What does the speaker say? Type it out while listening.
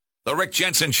The Rick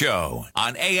Jensen Show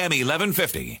on AM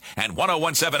 1150 and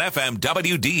 1017 FM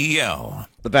WDEL.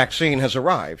 The vaccine has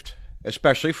arrived,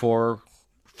 especially for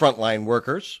frontline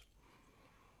workers,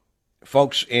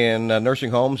 folks in nursing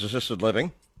homes, assisted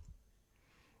living.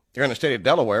 Here in the state of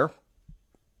Delaware,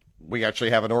 we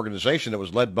actually have an organization that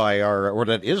is led by our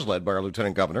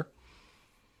lieutenant governor,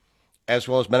 as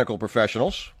well as medical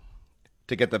professionals,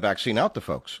 to get the vaccine out to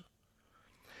folks.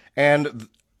 And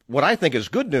what I think is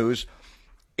good news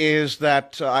is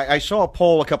that I saw a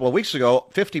poll a couple of weeks ago,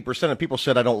 50% of people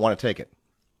said, I don't want to take it.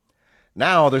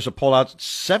 Now there's a poll out,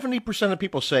 70% of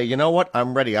people say, you know what,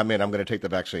 I'm ready, I'm in, I'm going to take the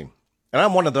vaccine. And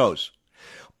I'm one of those.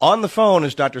 On the phone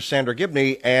is Dr. Sandra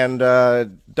Gibney, and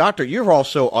Doctor, you're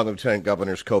also on the Lieutenant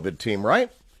Governor's COVID team, right?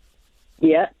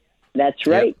 Yeah, that's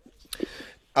right. Yep.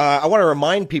 I want to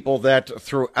remind people that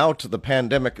throughout the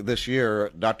pandemic this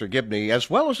year, Dr. Gibney, as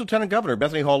well as Lieutenant Governor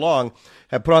Bethany Hall-Long,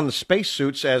 have put on the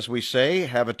spacesuits, as we say,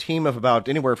 have a team of about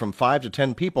anywhere from 5 to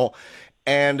 10 people,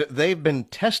 and they've been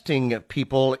testing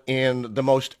people in the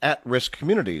most at-risk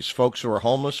communities, folks who are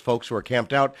homeless, folks who are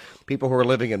camped out, people who are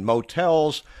living in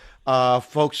motels,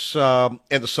 folks in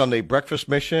the Sunday Breakfast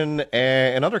Mission,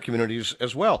 and other communities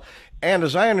as well. And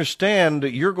as I understand,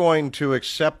 you're going to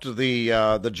accept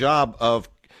the job of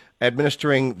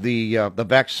administering the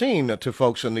vaccine to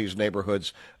folks in these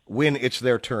neighborhoods when it's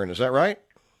their turn. Is that right?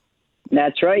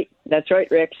 That's right. That's right,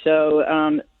 Rick.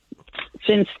 So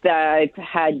since I've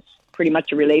had pretty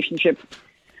much a relationship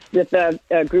with a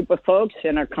group of folks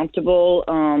and are comfortable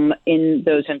in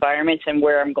those environments and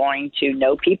where I'm going to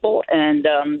know people, and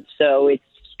so it's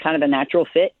kind of a natural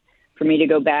fit for me to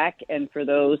go back and for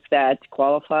those that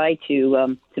qualify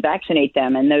to vaccinate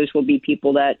them. And those will be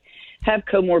people that have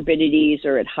comorbidities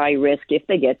or at high risk if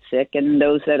they get sick, and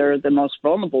those that are the most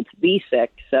vulnerable to be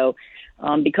sick. So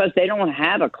because they don't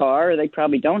have a car, or they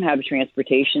probably don't have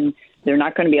transportation, they're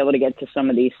not going to be able to get to some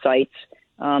of these sites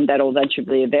that will eventually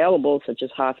be available, such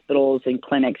as hospitals and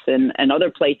clinics and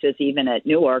other places, even at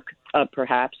Newark,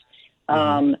 perhaps.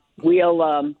 We're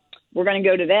going to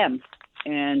go to them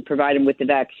and provide them with the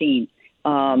vaccine.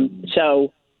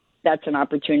 So that's an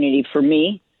opportunity for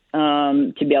me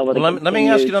to be able to. Let me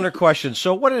ask you another question.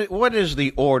 So what is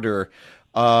the order,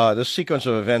 the sequence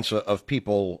of events of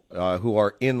people who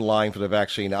are in line for the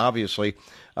vaccine? Obviously,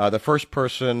 the first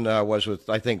person was with,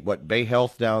 I think, Bay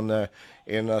Health down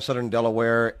in southern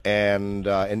Delaware, and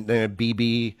then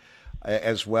BB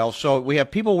as well. So we have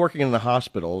people working in the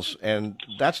hospitals, and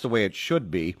that's the way it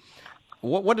should be.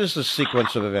 What is the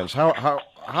sequence of events?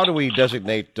 How do we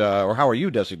designate, or how are you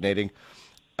designating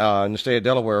in the state of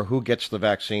Delaware who gets the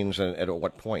vaccines and at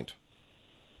what point?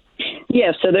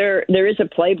 Yeah, so there is a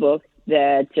playbook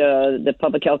that the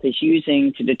public health is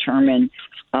using to determine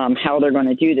how they're going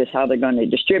to do this, how they're going to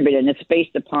distribute it. And it's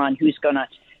based upon who's going to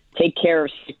take care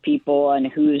of sick people and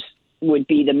who's would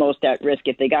be the most at risk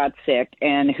if they got sick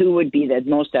and who would be the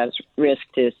most at risk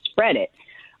to spread it.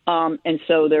 And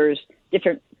so there's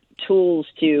different tools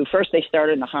to, first they start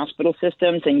in the hospital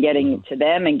systems and getting to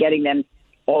them and getting them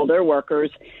all their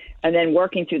workers, and then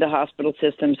working through the hospital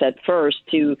systems at first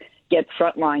to get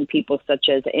frontline people such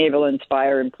as ambulance,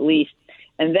 fire, and police,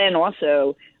 and then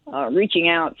also reaching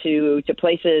out to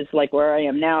places like where I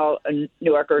am now,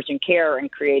 Newark Urgent Care,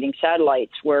 and creating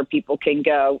satellites where people can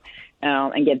go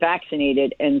and get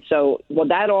vaccinated. And so,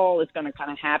 that all is going to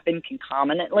kind of happen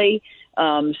concomitantly,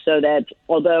 so that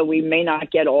although we may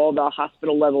not get all the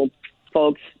hospital-level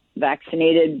folks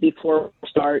vaccinated before we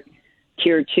start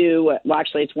Tier 2, well,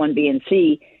 actually it's 1B and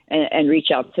C, and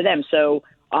reach out to them. So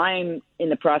I'm in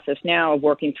the process now of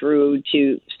working through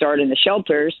to start in the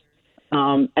shelters,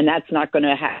 and that's not going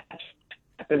to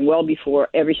happen well before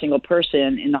every single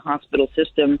person in the hospital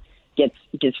system gets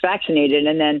vaccinated.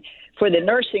 And then for the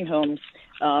nursing homes,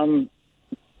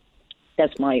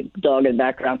 that's my dog in the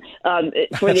background.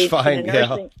 For that's fine, the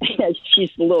nursing, yeah.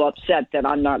 She's a little upset that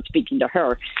I'm not speaking to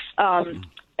her.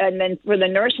 And then for the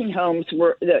nursing homes,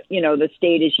 the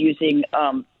state is using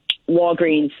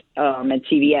Walgreens and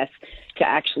CVS to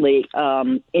actually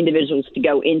individuals to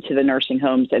go into the nursing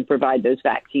homes and provide those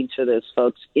vaccines for those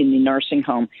folks in the nursing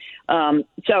home.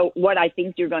 So what I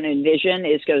think you're going to envision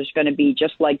is there's going to be,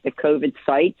 just like the COVID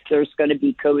sites, there's going to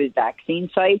be COVID vaccine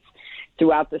sites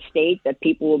throughout the state that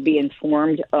people will be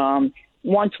informed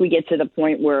once we get to the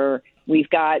point where we've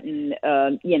gotten,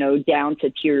 down to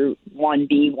Tier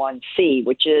 1B, 1C,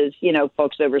 which is,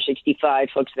 folks over 65,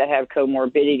 folks that have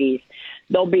comorbidities.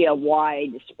 There'll be a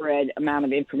widespread amount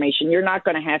of information. You're not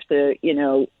going to have to,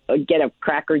 get a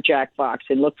Cracker Jack box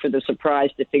and look for the surprise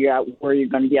to figure out where you're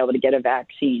going to be able to get a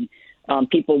vaccine.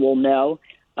 People will know.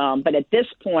 But at this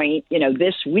point,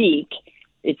 this week,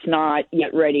 It's not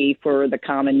yet ready for the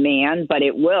common man, but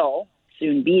it will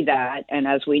soon be that. And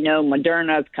as we know,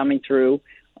 Moderna is coming through.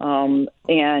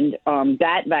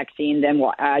 That vaccine then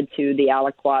will add to the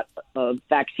aliquot of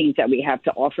vaccines that we have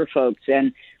to offer folks.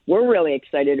 And we're really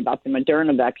excited about the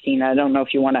Moderna vaccine. I don't know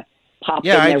if you want to pop in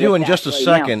there. Yeah, I do with in just a right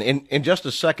second. now. In just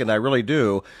a second, I really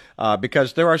do,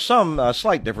 because there are some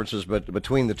slight differences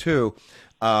between the two.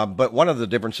 But one of the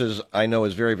differences I know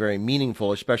is very, very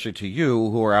meaningful, especially to you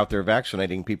who are out there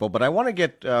vaccinating people. But I want to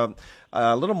get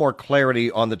a little more clarity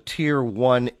on the Tier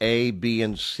 1A, B,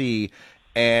 and C,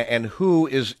 and who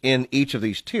is in each of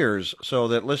these tiers, so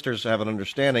that listeners have an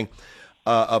understanding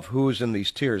of who's in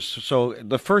these tiers. So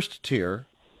the first tier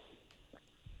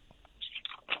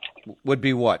would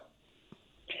be what?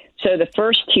 So the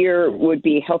first tier would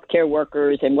be healthcare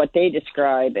workers and what they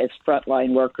describe as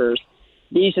frontline workers.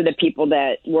 These are the people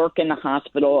that work in the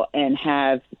hospital and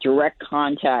have direct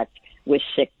contact with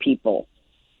sick people.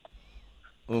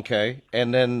 Okay.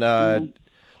 And then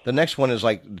the next one is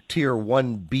like Tier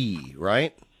 1B,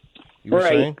 right? You were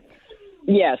saying?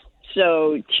 Yes.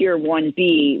 So Tier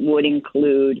 1B would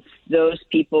include those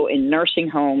people in nursing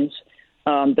homes,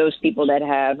 those people that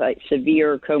have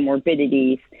severe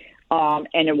comorbidities,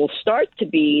 and it will start to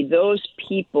be those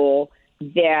people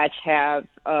that have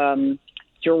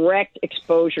direct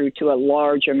exposure to a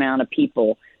large amount of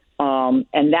people.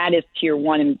 And that is Tier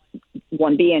 1B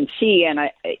and C. And,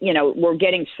 we're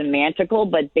getting semantical,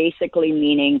 but basically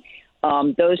meaning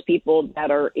those people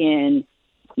that are in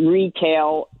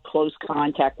retail, close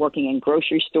contact, working in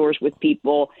grocery stores with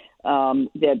people,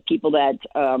 the people that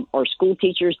are school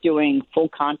teachers doing full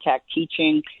contact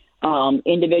teaching,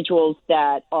 individuals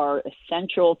that are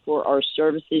essential for our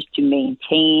services to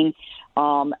maintain.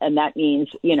 And that means,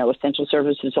 essential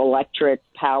services, electric,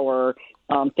 power,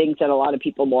 things that a lot of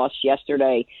people lost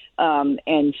yesterday.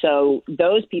 And so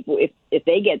those people, if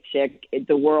they get sick,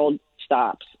 the world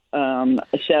stops.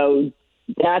 So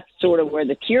that's sort of where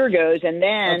the tier goes. And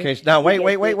then... Okay, now wait.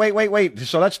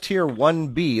 So that's Tier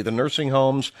 1B, the nursing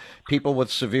homes, people with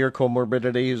severe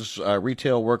comorbidities,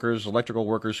 retail workers, electrical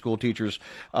workers, school teachers.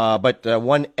 But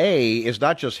 1A is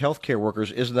not just healthcare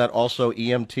workers. Isn't that also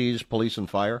EMTs, police, and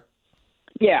fire?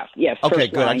 Yeah, yes. Okay,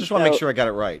 good. I just want to make sure I got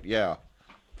it right. Yeah.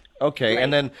 Okay, right.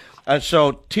 And then,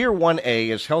 so Tier 1A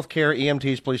is healthcare,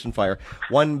 EMTs, police, and fire.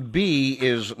 1B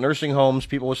is nursing homes,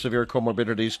 people with severe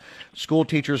comorbidities, school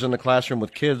teachers in the classroom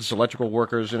with kids, electrical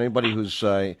workers, and anybody who's,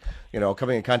 coming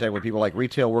in contact with people like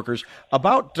retail workers.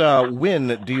 About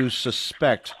when do you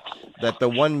suspect that the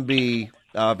 1B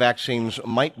vaccines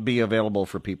might be available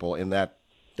for people in that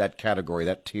category,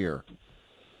 that tier?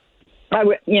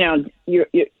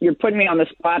 You're putting me on the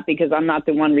spot because I'm not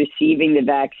the one receiving the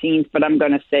vaccines, but I'm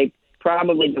going to say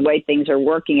probably the way things are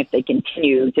working, if they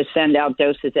continue to send out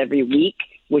doses every week,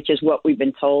 which is what we've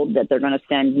been told, that they're going to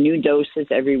send new doses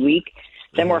every week,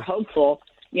 then we're hopeful,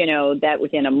 that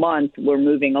within a month we're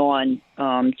moving on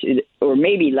or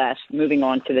maybe less, moving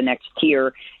on to the next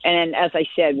tier. And as I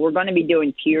said, we're going to be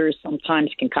doing tiers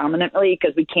sometimes concomitantly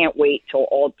because we can't wait till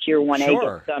all Tier 1A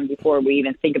gets done before we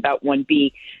even think about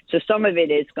 1B. So some of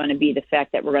it is going to be the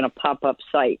fact that we're going to pop up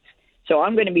sites. So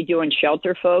I'm going to be doing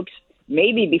shelter folks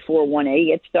maybe before 1A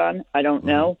gets done. I don't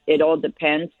know. It all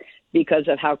depends because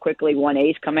of how quickly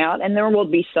 1As come out. And there will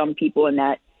be some people in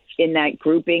that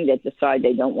grouping that decide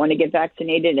they don't want to get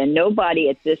vaccinated. And nobody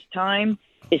at this time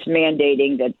is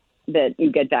mandating that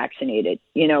you get vaccinated.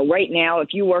 Right now,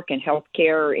 if you work in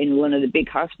healthcare in one of the big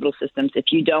hospital systems,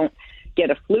 if you don't get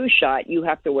a flu shot, you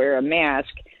have to wear a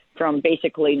mask from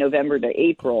basically November to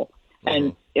April.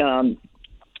 And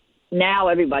now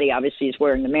everybody obviously is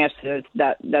wearing the mask. So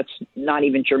that's not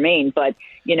even germane. But,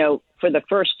 for the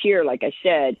first tier, like I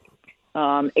said,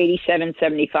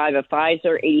 $87.75 of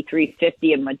Pfizer,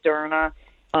 $83.50 of Moderna,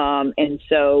 and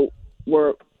so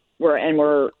we're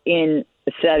in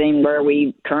a setting where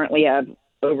we currently have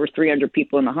over 300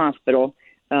 people in the hospital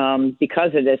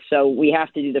because of this. So we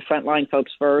have to do the frontline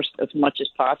folks first as much as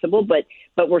possible, but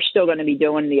we're still going to be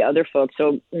doing the other folks.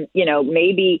 So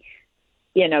maybe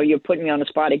you're putting me on the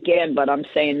spot again, but I'm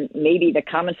saying maybe the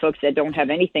common folks that don't have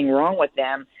anything wrong with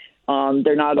them.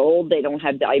 They're not old. They don't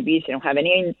have diabetes. They don't have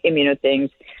any immuno things.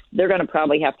 They're going to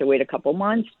probably have to wait a couple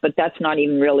months, but that's not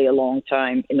even really a long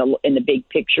time in the big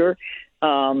picture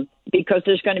because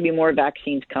there's going to be more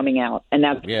vaccines coming out, and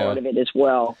that's part of it as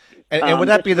well. And would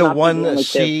that be the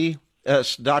 1C,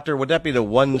 Doctor? Would that be the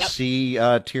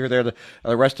 1C tier there?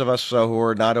 The rest of us who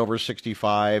are not over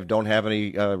 65, don't have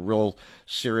any real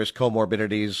serious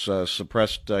comorbidities,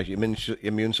 suppressed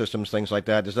immune systems, things like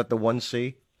that. Is that the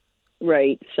 1C?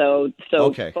 Right. So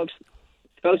okay.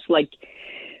 folks like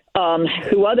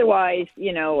who otherwise,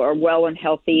 are well and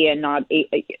healthy and not,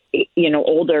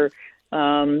 older,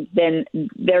 then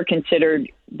they're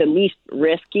considered the least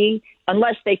risky,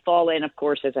 unless they fall in, of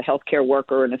course, as a healthcare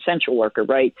worker or an essential worker,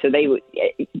 right? So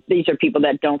these are people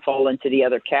that don't fall into the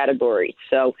other categories.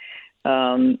 So,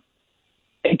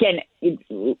 again,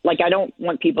 I don't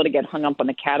want people to get hung up on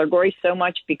the category so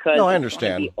much because no, I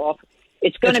understand.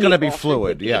 It's going to be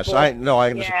fluid. Yes, I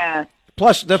understand. Yeah.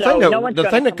 Plus, the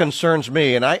thing that concerns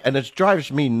me, and it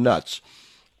drives me nuts,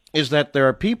 is that there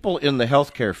are people in the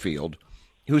healthcare field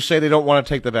who say they don't want to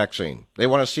take the vaccine. They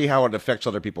want to see how it affects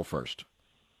other people first.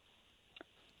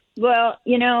 Well,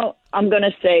 I'm going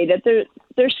to say that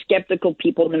they're skeptical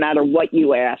people no matter what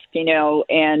you ask,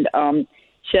 and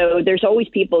so there's always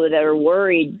people that are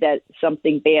worried that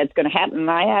something bad's going to happen.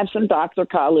 And I have some doctor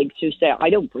colleagues who say,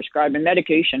 I don't prescribe a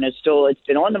medication. It's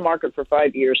been on the market for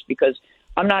 5 years because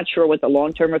I'm not sure what the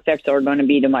long-term effects are going to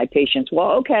be to my patients.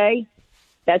 Well, okay,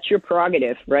 that's your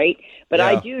prerogative, right? But yeah.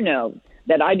 I do know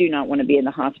that I do not want to be in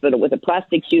the hospital with a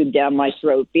plastic tube down my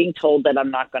throat being told that I'm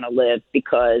not going to live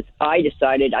because I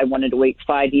decided I wanted to wait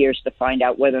 5 years to find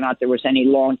out whether or not there was any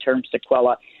long-term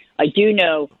sequela. I do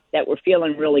know that we're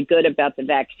feeling really good about the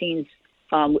vaccines.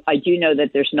 I do know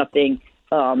that there's nothing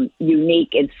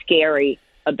unique and scary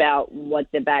about what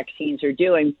the vaccines are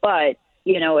doing. But,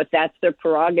 if that's their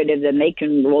prerogative, then they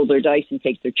can roll their dice and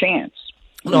take their chance.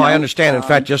 No, I understand. In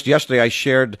fact, just yesterday I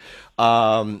shared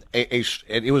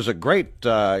it was a great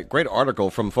article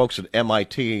from folks at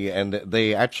MIT, and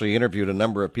they actually interviewed a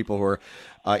number of people who are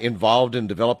involved in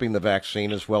developing the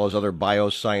vaccine, as well as other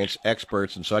bioscience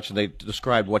experts and such, and they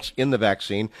described what's in the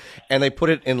vaccine, and they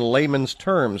put it in layman's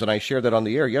terms, and I shared that on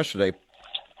the air yesterday.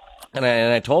 And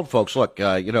I told folks, look,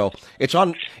 it's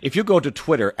on. If you go to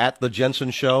Twitter @The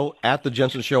Jensen Show, @The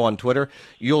Jensen Show on Twitter,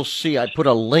 you'll see I put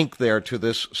a link there to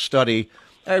this study.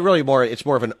 It's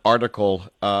more of an article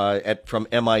from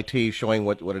MIT showing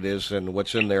what it is and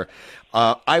what's in there.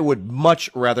 I would much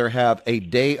rather have a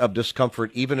day of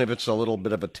discomfort, even if it's a little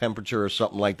bit of a temperature or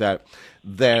something like that,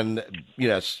 than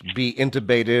be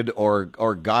intubated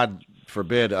or God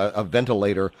forbid a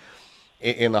ventilator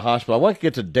in the hospital. I want to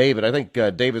get to David. I think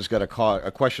David's got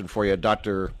a question for you,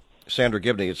 Dr. Sandra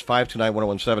Gibney. It's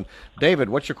 529-1017. David,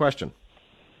 what's your question?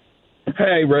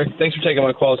 Hey, Rick. Thanks for taking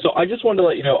my call. So I just wanted to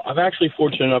let you know, I'm actually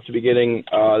fortunate enough to be getting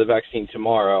the vaccine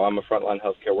tomorrow. I'm a frontline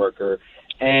healthcare worker.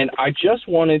 And I just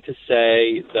wanted to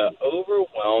say the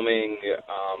overwhelming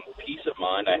peace of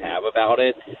mind I have about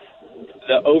it,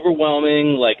 the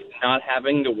overwhelming, not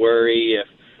having to worry if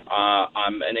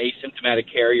I'm an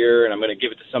asymptomatic carrier and I'm going to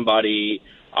give it to somebody,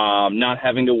 not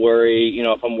having to worry,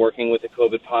 if I'm working with a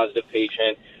COVID-positive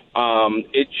patient.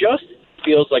 It just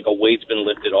feels like a weight's been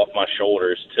lifted off my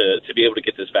shoulders to be able to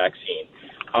get this vaccine.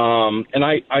 And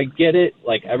I get it.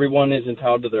 Everyone is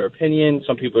entitled to their opinion.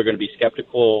 Some people are going to be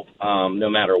skeptical no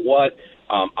matter what.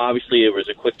 Obviously, it was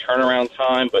a quick turnaround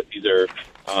time, but these are,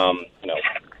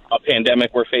 a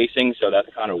pandemic we're facing, so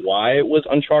that's kind of why it was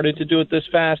uncharted to do it this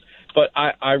fast. But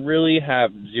I really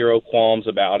have zero qualms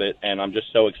about it, and I'm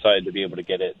just so excited to be able to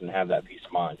get it and have that peace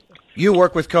of mind. You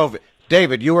work with COVID.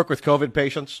 David, you work with COVID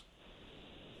patients?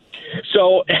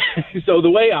 So the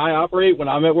way I operate when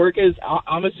I'm at work is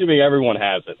I'm assuming everyone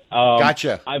has it.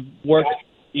 Gotcha. I've worked,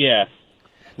 yeah.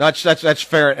 No, that's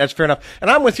fair. That's fair enough. And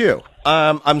I'm with you.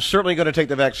 I'm certainly going to take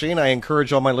the vaccine. I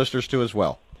encourage all my listeners to as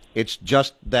well. It's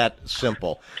just that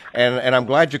simple. And I'm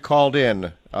glad you called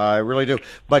in. I really do.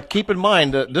 But keep in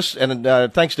mind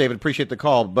thanks, David. Appreciate the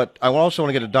call. But I also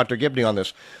want to get to Dr. Gibney on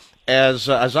this. As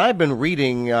I've been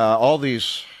reading all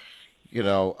these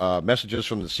messages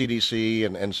from the CDC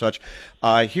and such.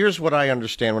 Here's what I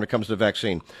understand when it comes to the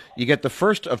vaccine. You get the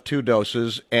first of 2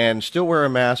 doses and still wear a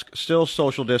mask, still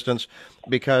social distance,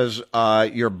 because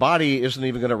your body isn't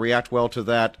even going to react well to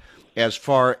that as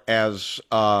far as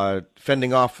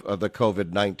fending off the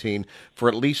COVID-19 for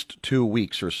at least 2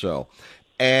 weeks or so.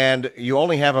 And you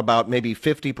only have about maybe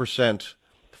 50%,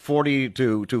 40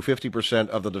 to 50%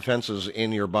 of the defenses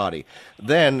in your body.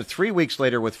 Then 3 weeks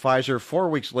later with Pfizer, 4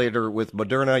 weeks later with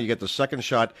Moderna, you get the second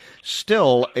shot.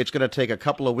 Still, it's going to take a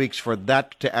couple of weeks for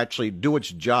that to actually do its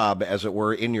job, as it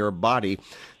were, in your body.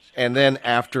 And then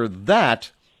after that,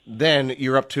 then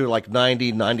you're up to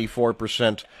 90,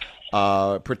 94%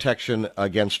 protection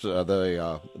against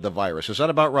the virus. Is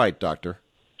that about right, Doctor?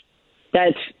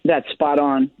 That's spot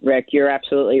on, Rick. You're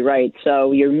absolutely right.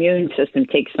 So your immune system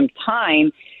takes some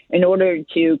time in order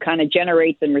to kind of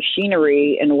generate the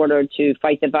machinery in order to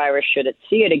fight the virus should it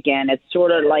see it again. It's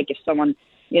sort of like if someone,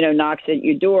 knocks at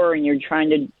your door and you're trying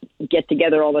to get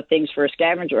together all the things for a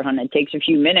scavenger hunt. It takes a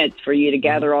few minutes for you to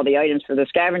gather all the items for the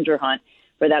scavenger hunt.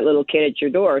 for that little kid at your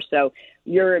door. So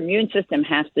your immune system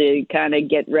has to kind of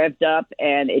get revved up,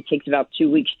 and it takes about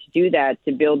 2 weeks to do that,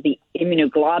 to build the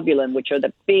immunoglobulin, which are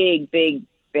the big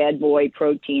bad boy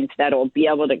proteins that'll be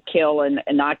able to kill and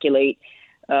inoculate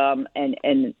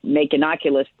and make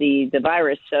innocuous the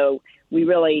virus. So we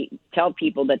really tell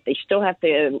people that they still have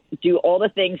to do all the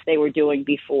things they were doing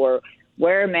before: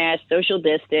 wear a mask, social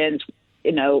distance,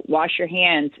 wash your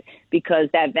hands, because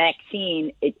that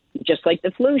vaccine, it just like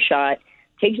the flu shot,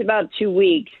 takes about 2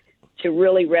 weeks to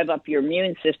really rev up your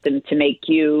immune system to make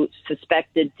you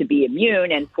suspected to be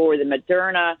immune. And for the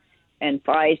Moderna and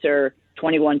Pfizer,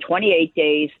 21, 28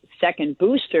 days, second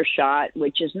booster shot,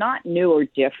 which is not new or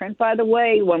different, by the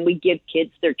way. When we give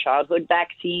kids their childhood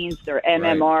vaccines, their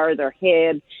MMR, their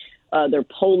Hib, their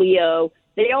polio,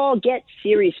 they all get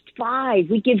series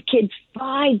 5. We give kids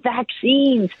 5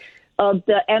 vaccines of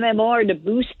the MMR to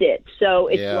boost it. So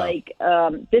it's like,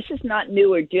 this is not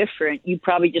new or different. You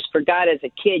probably just forgot as a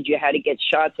kid you had to get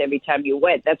shots every time you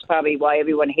went. That's probably why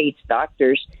everyone hates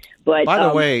doctors. But by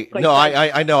the way, no,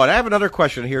 I know. And I have another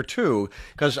question here, too,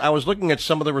 because I was looking at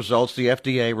some of the results, the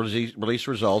FDA released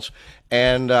results,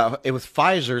 and with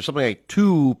Pfizer, something like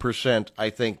 2%, I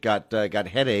think, got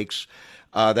headaches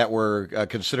that were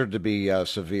considered to be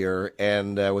severe,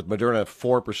 and with Moderna,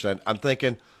 4%. I'm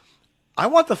thinking, I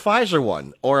want the Pfizer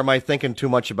one, or am I thinking too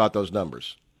much about those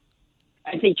numbers?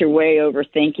 I think you're way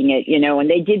overthinking it, and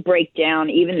they did break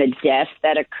down even the deaths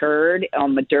that occurred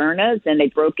on Moderna's, and they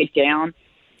broke it down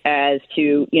as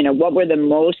to, what were the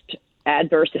most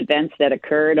adverse events that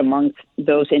occurred amongst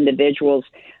those individuals.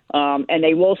 And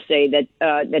they will say that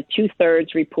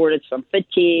 2/3 reported some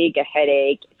fatigue, a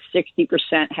headache,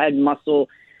 60% had muscle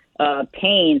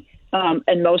pain,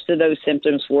 and most of those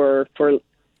symptoms were for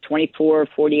 24,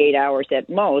 48 hours at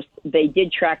most. They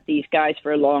did track these guys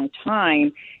for a long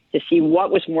time to see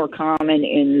what was more common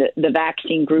in the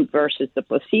vaccine group versus the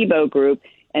placebo group.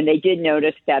 And they did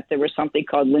notice that there was something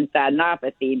called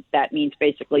lymphadenopathy. That means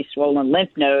basically swollen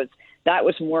lymph nodes. That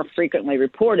was more frequently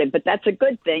reported, but that's a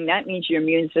good thing. That means your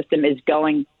immune system is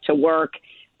going to work,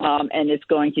 and it's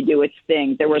going to do its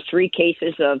thing. There were 3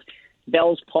 cases of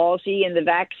Bell's palsy in the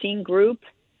vaccine group.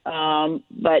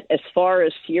 But as far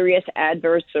as serious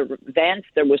adverse events,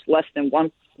 there was less than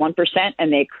 1%,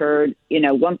 and they occurred,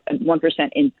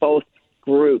 1% in both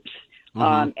groups.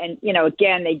 And,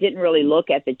 again, they didn't really look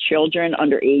at the children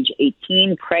under age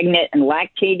 18, pregnant and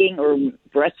lactating or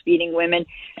breastfeeding women.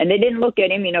 And they didn't look at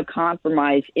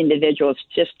immunocompromised individuals,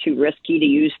 just too risky to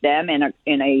use them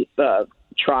in a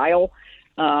trial.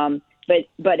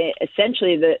 But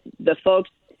essentially the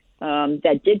folks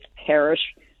that did perish,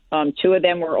 2 of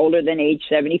them were older than age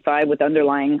 75 with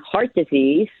underlying heart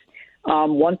disease.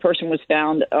 One person was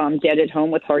found dead at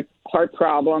home with heart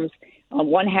problems.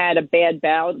 One had a bad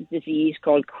bowel disease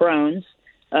called Crohn's.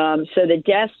 So the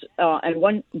deaths,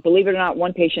 and believe it or not,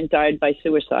 one patient died by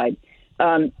suicide.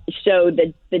 So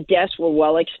the deaths were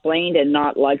well explained and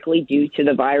not likely due to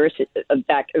the virus,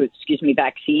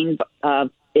 vaccine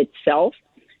itself.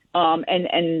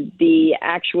 And the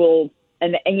actual,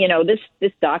 and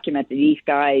this document that these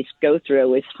guys go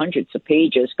through is hundreds of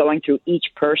pages, going through each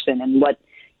person and what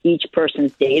each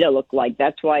person's data look like.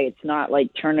 That's why it's not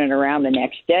like turning around the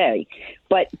next day.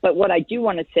 But what I do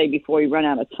want to say before we run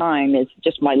out of time is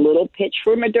just my little pitch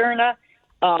for Moderna.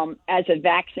 As a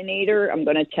vaccinator, I'm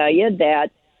going to tell you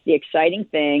that the exciting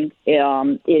thing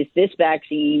is this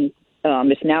vaccine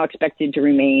is now expected to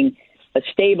remain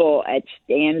stable at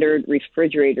standard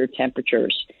refrigerator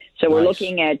temperatures. So we're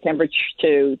looking at temperature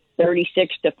to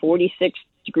 36 to 46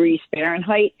 degrees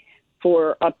Fahrenheit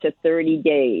for up to 30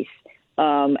 days.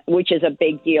 Which is a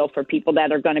big deal for people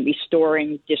that are going to be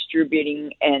storing,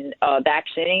 distributing, and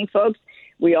vaccinating folks.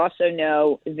 We also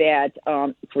know that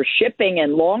for shipping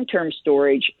and long-term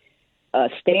storage, a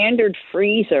standard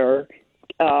freezer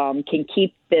can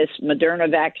keep this Moderna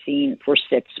vaccine for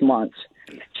 6 months.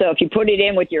 So if you put it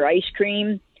in with your ice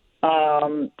cream,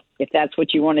 if that's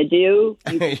what you want to do,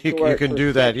 you can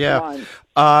do that. Yeah.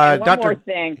 One more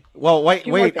thing. Well, wait.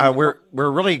 We're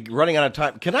really running out of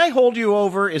time. Can I hold you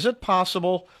over? Is it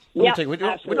possible? Yeah, we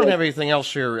don't have anything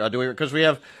else here, do we? Because we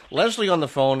have Leslie on the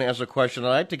phone as a question. I'd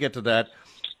like to get to that,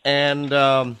 and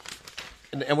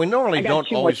we normally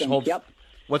don't always hold. Yep.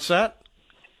 What's that?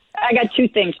 I got 2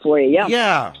 things for you.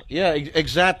 Yeah. Yeah,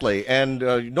 exactly. And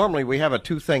normally we have a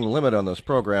 2-thing limit on this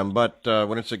program, but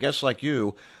when it's a guest like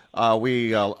you,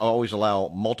 we always allow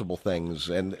multiple things,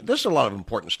 and this is a lot of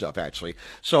important stuff, actually.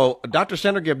 So, Dr.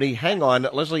 Sandra Gibney, hang on.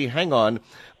 Leslie, hang on.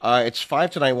 It's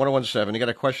 5 to 9, 1017. You got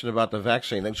a question about the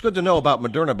vaccine. It's good to know about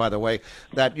Moderna, by the way,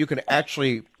 that you can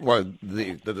actually, well,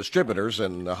 the distributors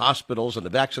and the hospitals and the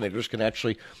vaccinators can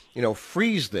actually,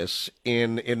 freeze this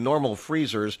in normal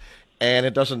freezers, and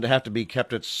it doesn't have to be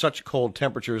kept at such cold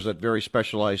temperatures that very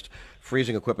specialized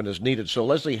freezing equipment is needed. So,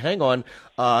 Leslie, hang on.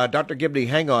 Dr. Gibney,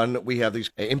 hang on. We have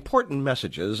these important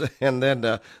messages and then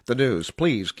the news.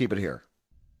 Please keep it here.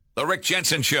 The Rick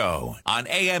Jensen Show on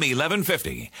AM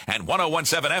 1150 and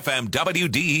 1017 FM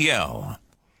WDEL.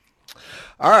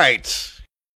 All right.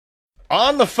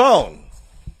 On the phone,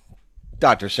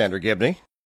 Dr. Sandra Gibney.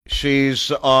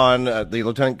 She's on the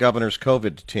Lieutenant Governor's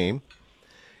COVID team.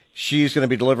 She's going to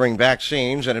be delivering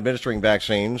vaccines and administering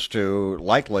vaccines to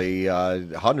likely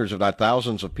hundreds, if not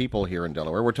thousands, of people here in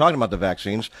Delaware. We're talking about the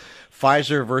vaccines,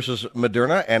 Pfizer versus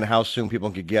Moderna, and how soon people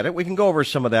can get it. We can go over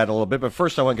some of that a little bit, but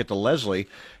first I want to get to Leslie,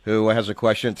 who has a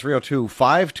question,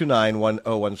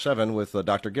 302-529-1017 with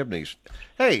Dr. Gibney.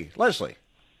 Hey, Leslie.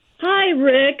 Hi,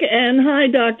 Rick, and hi,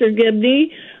 Dr.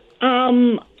 Gibney.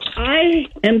 I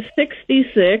am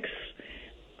 66.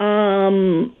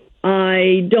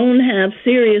 I don't have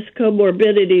serious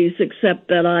comorbidities except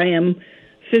that I am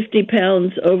 50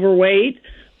 pounds overweight,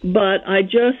 but I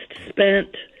just spent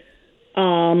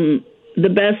the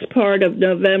best part of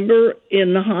November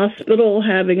in the hospital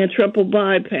having a triple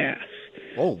bypass.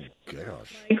 Oh,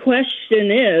 gosh. My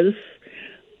question is,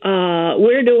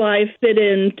 where do I fit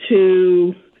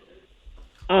into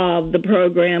the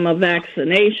program of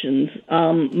vaccinations?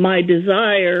 My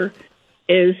desire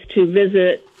is to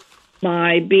visit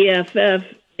my BFF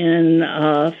in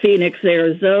Phoenix,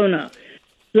 Arizona.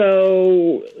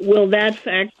 So will that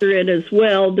factor in as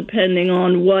well, depending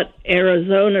on what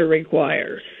Arizona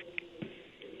requires?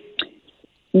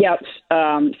 Yep.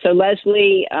 So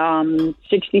Leslie,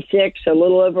 66, a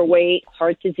little overweight,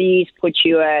 heart disease puts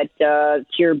you at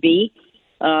Tier B.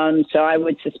 So I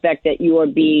would suspect that you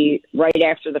would be right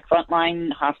after the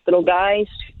frontline hospital guys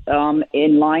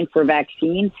in line for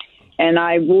vaccine. And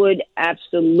I would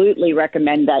absolutely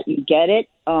recommend that you get it.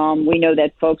 We know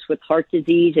that folks with heart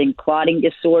disease and clotting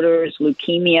disorders,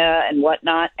 leukemia and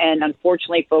whatnot, and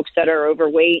unfortunately folks that are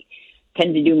overweight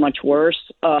tend to do much worse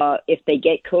if they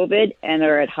get COVID and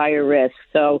are at higher risk.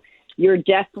 So you're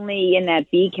definitely in that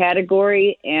B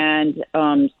category. And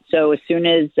so as soon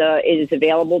as it is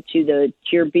available to the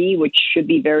Tier B, which should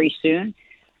be very soon,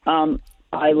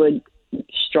 I would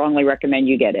strongly recommend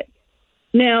you get it.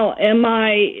 Now, am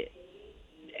I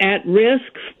at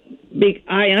risk?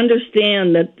 I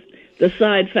understand that the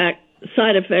side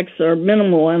effects are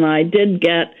minimal, and I did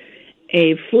get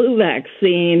a flu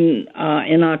vaccine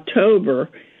in October,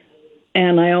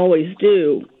 and I always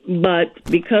do. But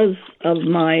because of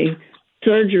my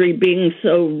surgery being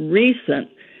so recent,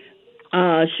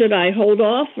 should I hold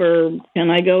off, or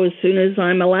can I go as soon as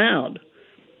I'm allowed?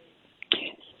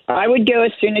 I would go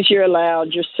as soon as you're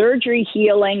allowed. Your surgery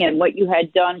healing and what you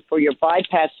had done for your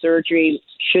bypass surgery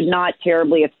should not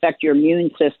terribly affect your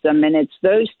immune system. And it's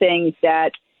those things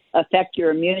that affect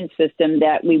your immune system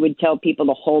that we would tell people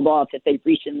to hold off if they've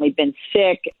recently been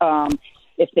sick,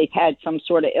 if they've had some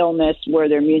sort of illness where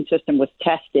their immune system was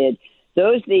tested.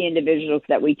 Those are the individuals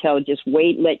that we tell just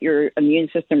wait, let your immune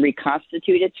system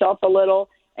reconstitute itself a little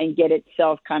and get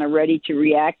itself kind of ready to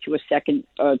react to a second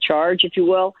charge, if you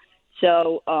will.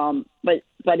 So,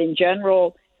 but in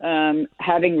general,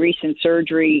 having recent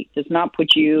surgery does not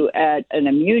put you at an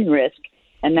immune risk,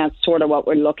 and that's sort of what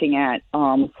we're looking at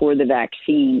for the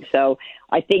vaccine. So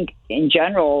I think in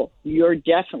general, you're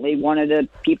definitely one of the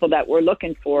people that we're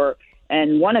looking for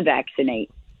and want to vaccinate.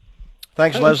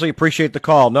 Thanks, Leslie. Appreciate the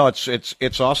call. No,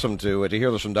 it's awesome to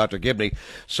hear this from Dr. Gibney.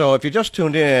 So if you just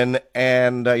tuned in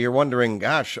and you're wondering,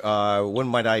 gosh, when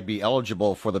might I be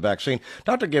eligible for the vaccine?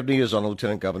 Dr. Gibney is on the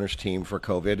Lieutenant Governor's team for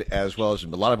COVID, as well as a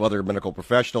lot of other medical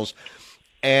professionals.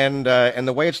 And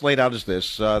the way it's laid out is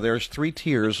this. There's 3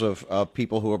 tiers of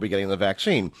people who will be getting the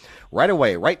vaccine. Right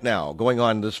away, right now, going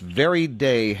on this very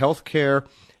day, healthcare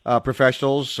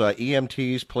professionals,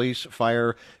 EMTs, police,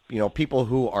 fire, people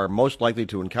who are most likely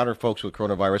to encounter folks with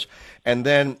coronavirus. And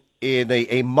then in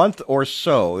a month or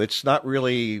so, it's not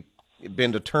really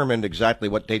been determined exactly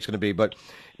what date's going to be, but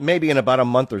maybe in about a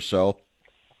month or so,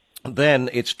 then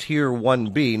it's Tier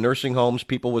 1B, nursing homes,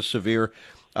 people with severe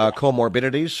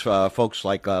comorbidities, folks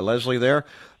like Leslie there,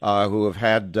 who have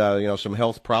had, some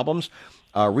health problems.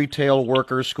 Retail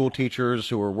workers, school teachers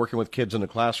who are working with kids in the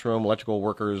classroom, electrical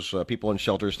workers, people in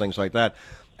shelters, things like that.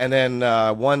 and then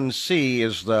 1C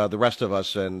is the rest of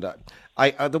us. And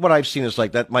what I've seen is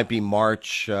like that might be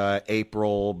March,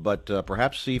 April, but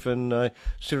perhaps even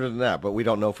sooner than that. But we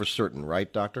don't know for certain,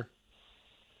 right, Doctor?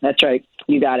 That's right.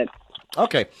 You got it.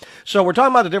 Okay, so we're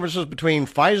talking about the differences between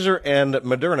Pfizer and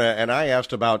Moderna, and I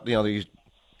asked about these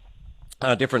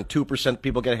different 2%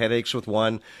 people get headaches with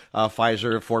one,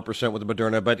 Pfizer 4% with the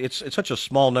Moderna, but it's such a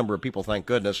small number of people, thank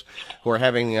goodness, who are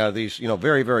having these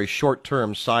very, very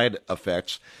short-term side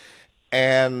effects.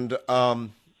 And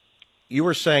you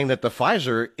were saying that the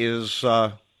Pfizer is,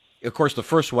 of course, the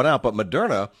first one out, but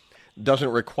Moderna doesn't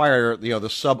require the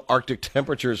subarctic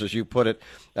temperatures, as you put it,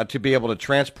 to be able to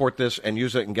transport this and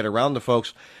use it and get around the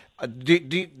folks. Do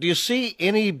you see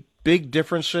any big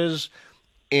differences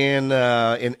in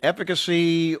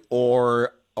efficacy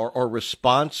or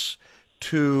response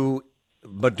to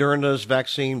Moderna's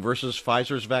vaccine versus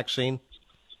Pfizer's vaccine?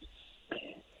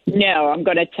 No, I'm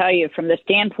going to tell you from the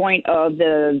standpoint of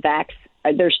the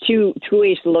there's two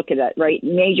ways to look at it, right?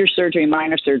 Major surgery,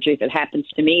 minor surgery. If it happens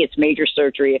to me, it's major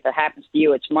surgery. If it happens to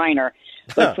you, it's minor.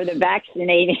 But for the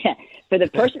for the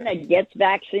person that gets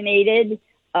vaccinated,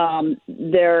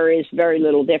 there is very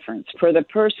little difference. For the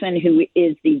person who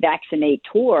is the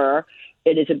vaccinator,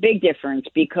 it is a big difference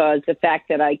because the fact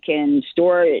that I can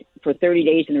store it for 30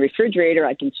 days in the refrigerator,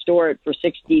 I can store it for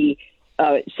 6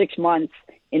 months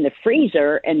in the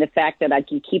freezer, and the fact that I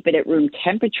can keep it at room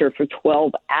temperature for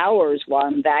 12 hours while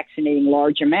I'm vaccinating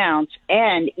large amounts,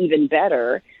 and even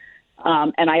better,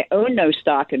 and I own no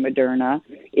stock in Moderna,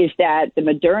 is that the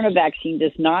Moderna vaccine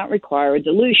does not require a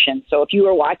dilution. So if you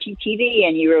were watching TV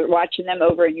and you were watching them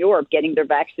over in Europe getting their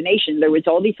vaccination, there was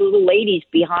all these little ladies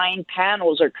behind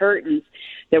panels or curtains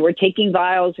that were taking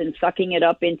vials and sucking it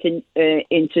up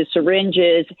into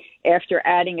syringes after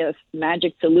adding a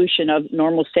magic solution of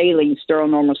normal saline, sterile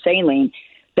normal saline.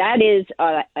 That is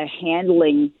a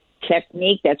handling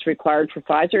technique that's required for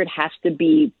Pfizer. It has to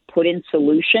be put in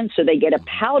solution, so they get a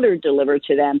powder delivered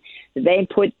to them. They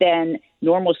put then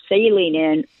normal saline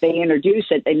in, they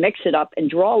introduce it, they mix it up and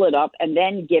draw it up and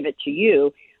then give it to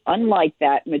you. Unlike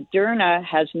that, Moderna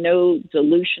has no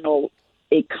dilutional.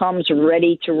 It comes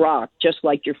ready to rock, just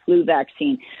like your flu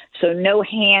vaccine. So no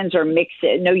human hands are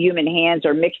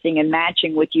mixing and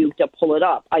matching with you to pull it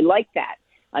up. I like that.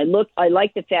 I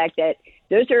like the fact that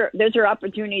those are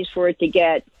opportunities for it to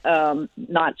get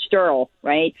not sterile,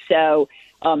 right? So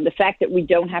the fact that we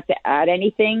don't have to add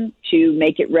anything to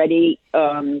make it ready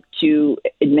to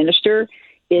administer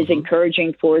is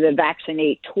encouraging for the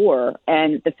vaccinator.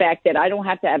 And the fact that I don't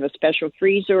have to have a special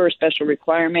freezer or special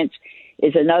requirements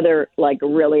is another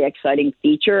really exciting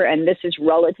feature. And this is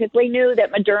relatively new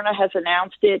that Moderna has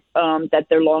announced it, that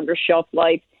their longer shelf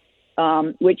life,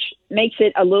 which makes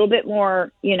it a little bit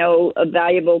more, a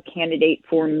valuable candidate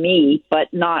for me,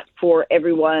 but not for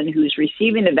everyone who's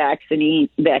receiving the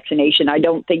vaccination. I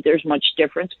don't think there's much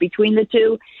difference between the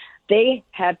two. They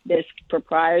have this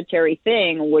proprietary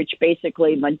thing, which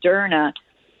basically Moderna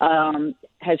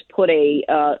has put a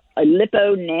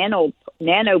lipo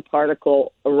nanoparticle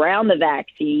around the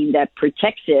vaccine that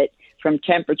protects it from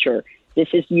temperature. This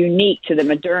is unique to the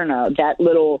Moderna. That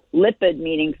little lipid,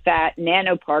 meaning fat,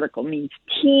 nanoparticle means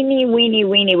teeny,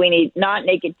 weeny, not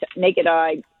naked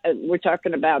eye. We're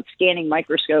talking about scanning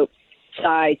microscope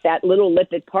size. That little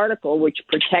lipid particle, which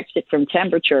protects it from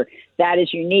temperature, that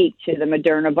is unique to the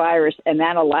Moderna virus, and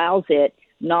that allows it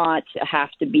not to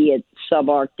have to be at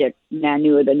subarctic,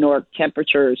 Nanu, the North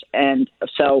temperatures. And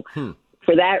so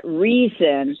for that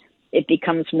reason, it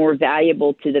becomes more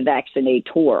valuable to the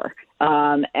vaccinator.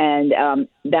 And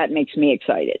that makes me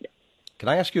excited. Can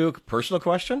I ask you a personal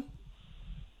question?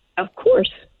 Of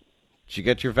course. Did you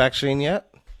get your vaccine yet?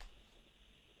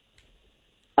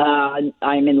 I'm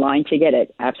in line to get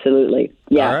it. Absolutely.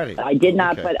 Yeah, alrighty. I did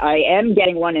not, Okay. but I am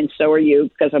getting one, and so are you,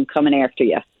 because I'm coming after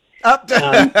you. I'll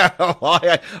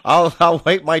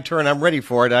wait my turn. I'm ready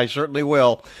for it. I certainly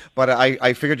will. But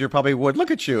I figured you probably would. Look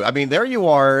at you. I mean, there you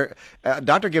are,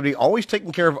 Dr. Gibney, always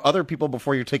taking care of other people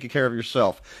before you're taking care of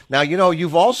yourself. Now,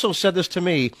 you've also said this to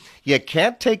me. You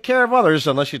can't take care of others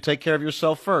unless you take care of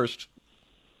yourself first.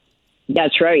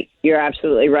 That's right. You're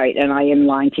absolutely right. And I am in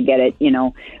line to get it,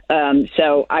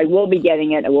 So I will be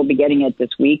getting it. I will be getting it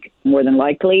this week, more than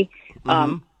likely.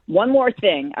 One more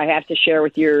thing I have to share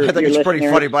with your I think it's pretty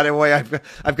listeners. funny. By the way,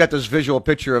 I've got this visual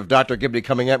picture of Dr. Gibney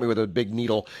coming at me with a big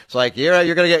needle. It's like, yeah,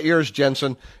 you're going to get yours,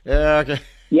 Jensen. Yeah, okay.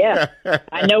 Yeah,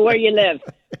 I know where you live.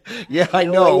 Yeah, I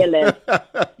know. Where you live.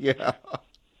 Yeah.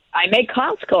 I make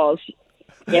house calls.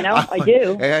 I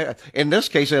do. In this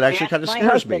case, it actually kind of My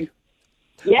scares husband. me.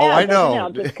 Yeah, Oh, I know.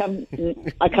 know.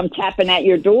 I come tapping at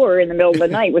your door in the middle of the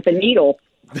night with a needle.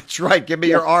 That's right. Give me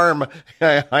your arm.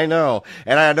 I know.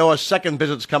 And I know a second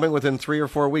visit's coming within 3 or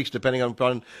 4 weeks, depending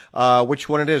on which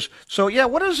one it is. So, yeah,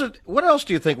 what is it? What else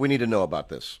do you think we need to know about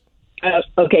this?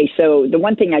 Okay, so the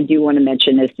one thing I do want to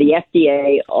mention is the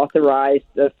FDA authorized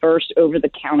the first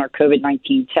over-the-counter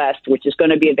COVID-19 test, which is going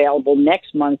to be available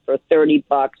next month for $30.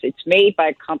 It's made by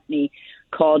a company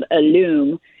called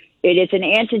Illum. It is an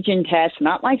antigen test,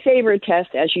 not my favorite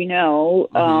test, as you know,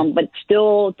 but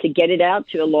still to get it out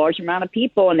to a large amount of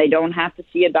people, and they don't have to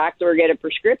see a doctor or get a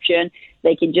prescription.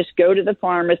 They can just go to the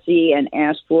pharmacy and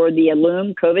ask for the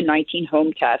Illum COVID-19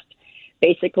 home test.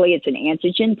 Basically, it's an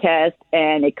antigen test,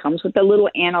 and it comes with a little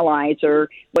analyzer.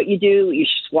 What you do, you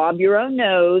swab your own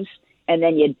nose, and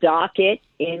then you dock it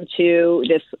into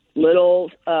this little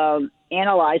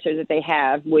analyzer that they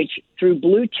have, which through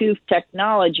Bluetooth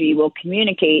technology will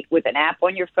communicate with an app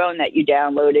on your phone that you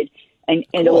downloaded, and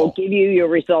it will give you your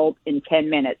result in 10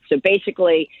 minutes. So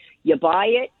basically, you buy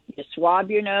it, you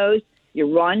swab your nose,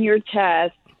 you run your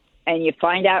test, and you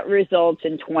find out results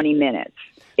in 20 minutes.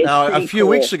 Now, a few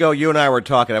weeks ago, you and I were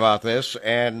talking about this,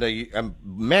 and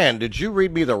man, did you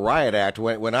read me the riot act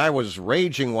when I was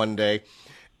raging one day,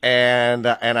 and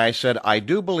I said, I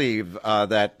do believe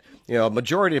that a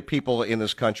majority of people in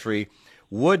this country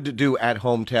would do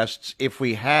at-home tests if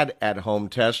we had at-home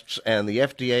tests, and the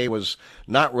FDA was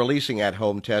not releasing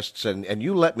at-home tests, and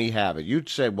you let me have it. You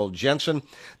said, well, Jensen,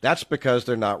 that's because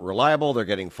they're not reliable. They're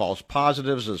getting false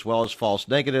positives as well as false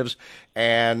negatives,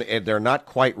 and they're not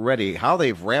quite ready. How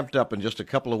they've ramped up in just a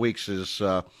couple of weeks is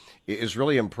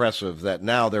really impressive, that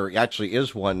now there actually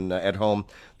is one at home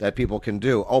that people can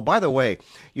do. Oh, by the way,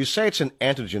 you say it's an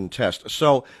antigen test.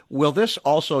 So will this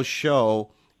also show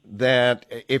that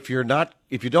if you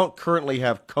don't currently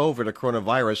have COVID or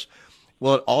coronavirus,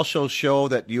 will it also show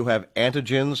that you have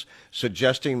antigens,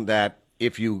 suggesting that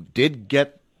if you did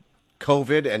get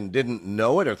COVID and didn't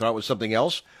know it or thought it was something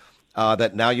else,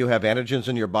 that now you have antigens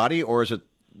in your body, or is it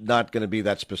not going to be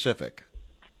that specific?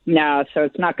 No, so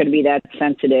it's not going to be that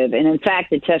sensitive. And in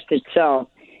fact, the test itself,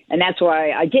 and that's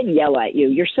why I didn't yell at you.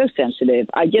 You're so sensitive.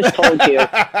 I just told you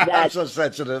that. So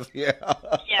sensitive, yeah.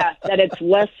 Yeah, that it's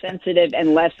less sensitive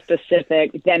and less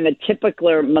specific than the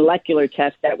typical molecular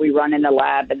test that we run in the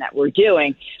lab and that we're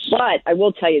doing. But I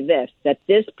will tell you this, that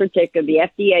the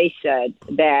FDA said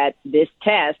that this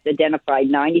test identified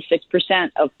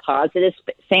 96% of positive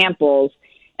samples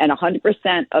and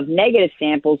 100% of negative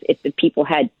samples if the people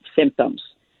had symptoms.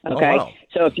 Okay, oh, wow.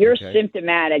 So if you're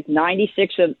symptomatic,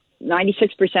 96%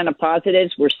 of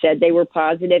positives said they were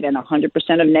positive, and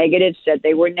 100% of negatives said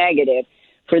they were negative.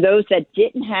 For those that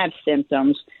didn't have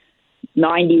symptoms,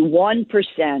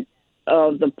 91%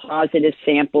 of the positive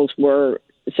samples were,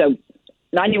 so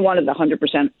 91 of the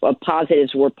 100% of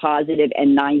positives were positive,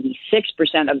 and 96%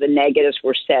 of the negatives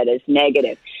were said as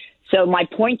negative. So my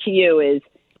point to you is,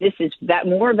 this is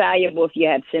more valuable if you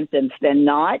have symptoms than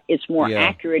not. It's more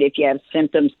accurate if you have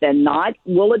symptoms than not.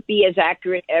 Will it be as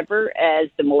accurate ever as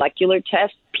the molecular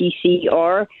test,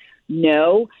 PCR?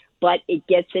 No, but it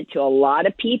gets it to a lot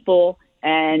of people,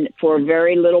 and for a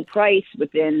very little price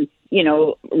within,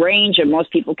 range, and most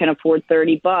people can afford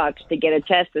 $30 to get a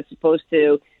test as opposed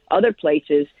to other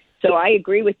places. So I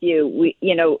agree with you.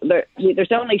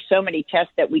 There's only so many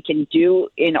tests that we can do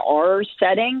in our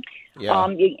setting. Yeah.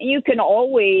 You can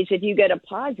always, if you get a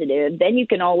positive, then you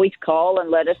can always call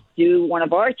and let us do one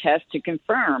of our tests to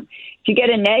confirm. If you get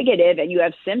a negative and you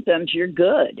have symptoms, you're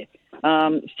good.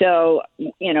 So,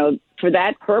 for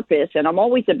that purpose, and I'm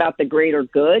always about the greater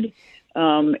good,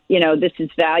 this is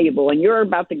valuable, and you're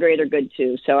about the greater good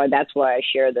too. So that's why I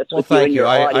share this with you and your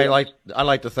audience. I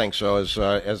like to think so,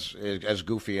 as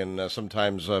goofy and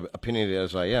sometimes opinionated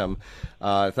as I am.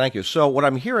 Thank you. So what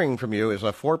I'm hearing from you is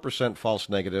a 4% false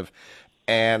negative,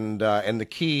 and the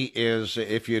key is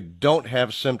if you don't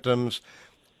have symptoms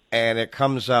and it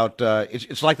comes out,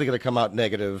 it's likely going to come out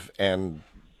negative, and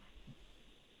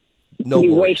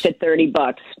you wasted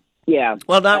 $30. Yeah.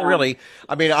 Well, not really.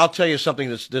 I mean, I'll tell you something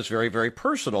that's very, very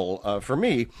personal for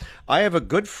me. I have a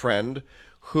good friend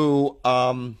who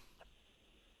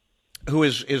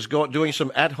is doing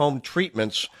some at-home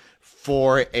treatments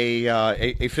for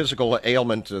a physical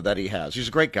ailment that he has. He's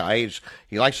a great guy.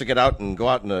 He likes to get out and go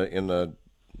out in the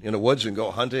woods and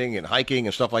go hunting and hiking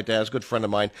and stuff like that. He's a good friend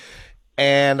of mine,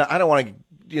 and I don't want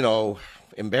to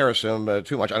embarrass him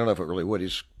too much. I don't know if it really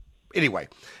would. Anyway.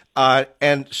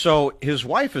 And so his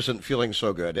wife isn't feeling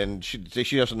so good, and she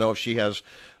doesn't know if she has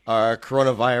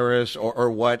coronavirus or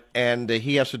what, and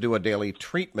he has to do a daily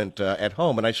treatment at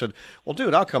home. And I said, well,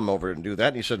 dude, I'll come over and do that.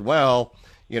 And he said, well,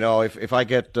 if I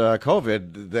get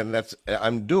COVID, then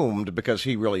I'm doomed, because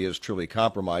he really is truly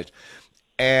compromised.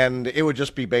 And it would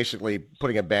just be basically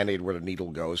putting a Band-Aid where the needle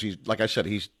goes. Like I said,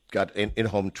 he's got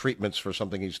in-home treatments for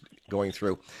something he's going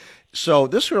through. So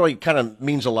this really kind of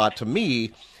means a lot to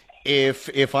me.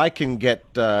 If I can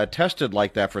get tested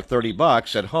like that for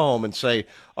 $30 at home and say,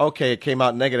 okay, it came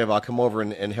out negative, I'll come over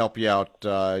and help you out,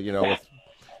 with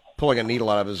pulling a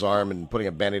needle out of his arm and putting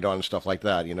a Band-Aid on and stuff like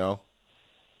that,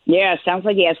 Yeah, sounds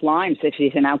like he has Lyme's if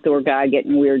he's an outdoor guy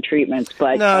getting weird treatments.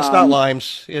 But no, it's not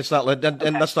Lyme's. It's not,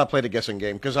 and let's not play the guessing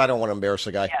game because I don't want to embarrass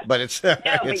the guy. Yeah. But it's,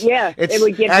 it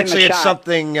would give actually him a it's shot.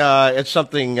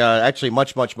 something actually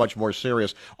much more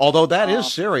serious. Although that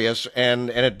is serious, and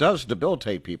it does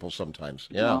debilitate people sometimes.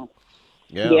 Yeah. Oh.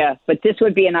 Yeah, but this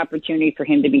would be an opportunity for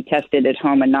him to be tested at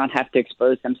home and not have to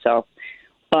expose himself,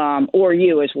 or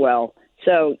you as well.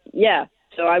 So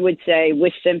so I would say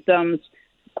with symptoms,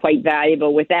 quite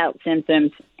valuable. Without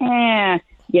symptoms, take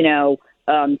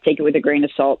it with a grain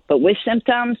of salt. But with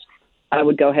symptoms, I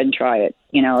would go ahead and try it.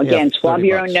 Again, swab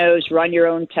your own nose, run your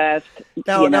own test.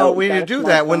 No, we didn't do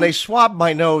that. When they swabbed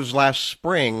my nose last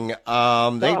spring,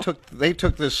 they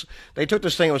took this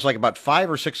thing that was like about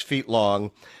 5 or 6 feet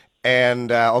long.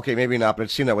 And, okay, maybe not, but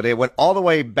it seemed that way. They went all the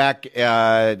way back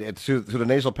through the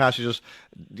nasal passages,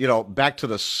 back to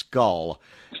the skull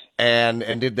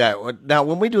and did that. Now,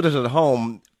 when we do this at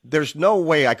home, there's no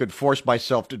way I could force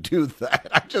myself to do that.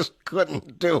 I just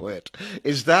couldn't do it.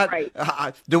 Is that right?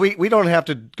 We don't have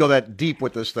to go that deep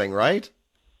with this thing, right?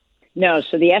 No.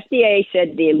 So the FDA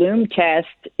said the Illume test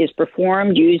is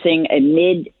performed using a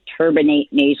mid-turbinate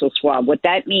nasal swab. What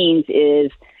that means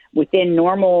is within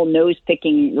normal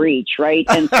nose-picking reach, right?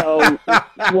 And so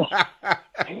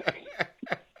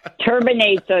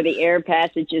turbinates are the air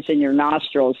passages in your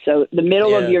nostrils. So the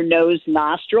middle of your nose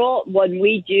nostril, when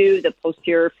we do the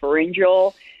posterior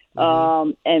pharyngeal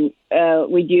and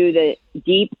we do the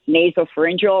deep nasal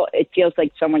pharyngeal, it feels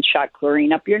like someone shot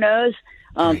chlorine up your nose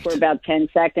for about 10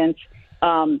 seconds.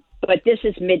 But this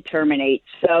is mid-terminate.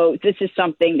 So this is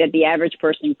something that the average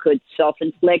person could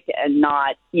self-inflict and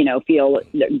not, feel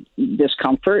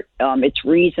discomfort. It's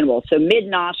reasonable. So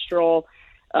mid-nostril,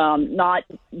 not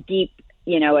deep,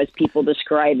 as people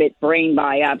describe it, brain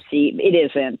biopsy. It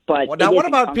isn't. But now, what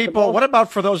about people? What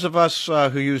about for those of us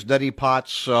who use neti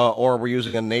pots or we're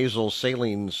using a nasal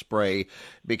saline spray?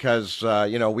 Because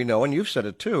we know, and you've said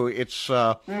it too. It's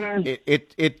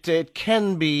it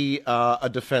can be a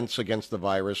defense against the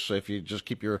virus if you just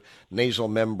keep your nasal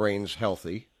membranes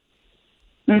healthy.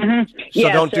 Mm-hmm. So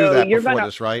don't do that before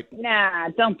this, right? Nah,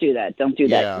 don't do that. Don't do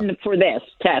that for this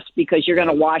test because you're going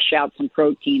to wash out some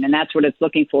protein, and that's what it's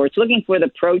looking for. It's looking for the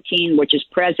protein which is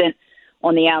present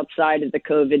on the outside of the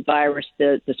COVID virus,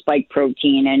 the spike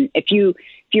protein. And if you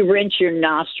rinse your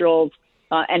nostrils,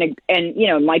 and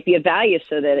it might be a value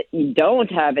so that you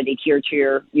don't have it adhere to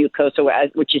your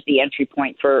mucosa, which is the entry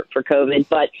point for COVID.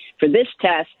 But for this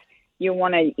test, you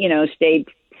want to stay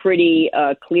pretty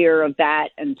clear of that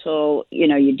until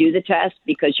you do the test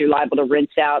because you're liable to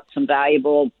rinse out some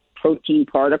valuable protein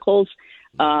particles.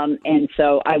 And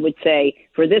so I would say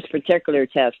for this particular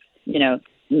test,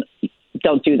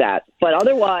 don't do that. But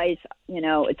otherwise,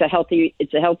 it's a healthy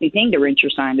thing to rinse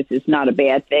your sinus. It's not a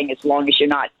bad thing as long as you're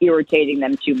not irritating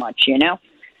them too much.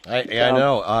 I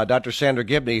know. Dr. Sandra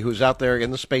Gibney, who's out there in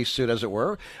the spacesuit, as it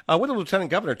were, with a lieutenant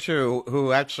governor, too,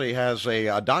 who actually has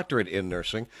a doctorate in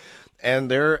nursing.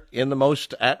 And they're in the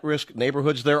most at-risk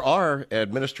neighborhoods there are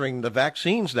administering the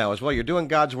vaccines now as well. You're doing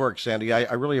God's work, Sandy.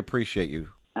 I really appreciate you.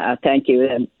 Thank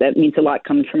you. That means a lot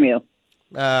coming from you.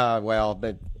 Well,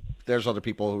 there's other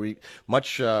people who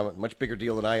much bigger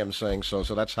deal than I am saying so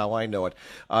that's how I know it.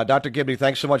 Dr. Gibney,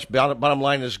 thanks so much. Bottom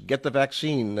line is get the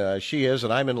vaccine. She is,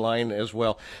 and I'm in line as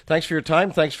well. Thanks for your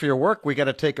time. Thanks for your work. We got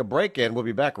to take a break, and we'll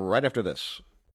be back right after this.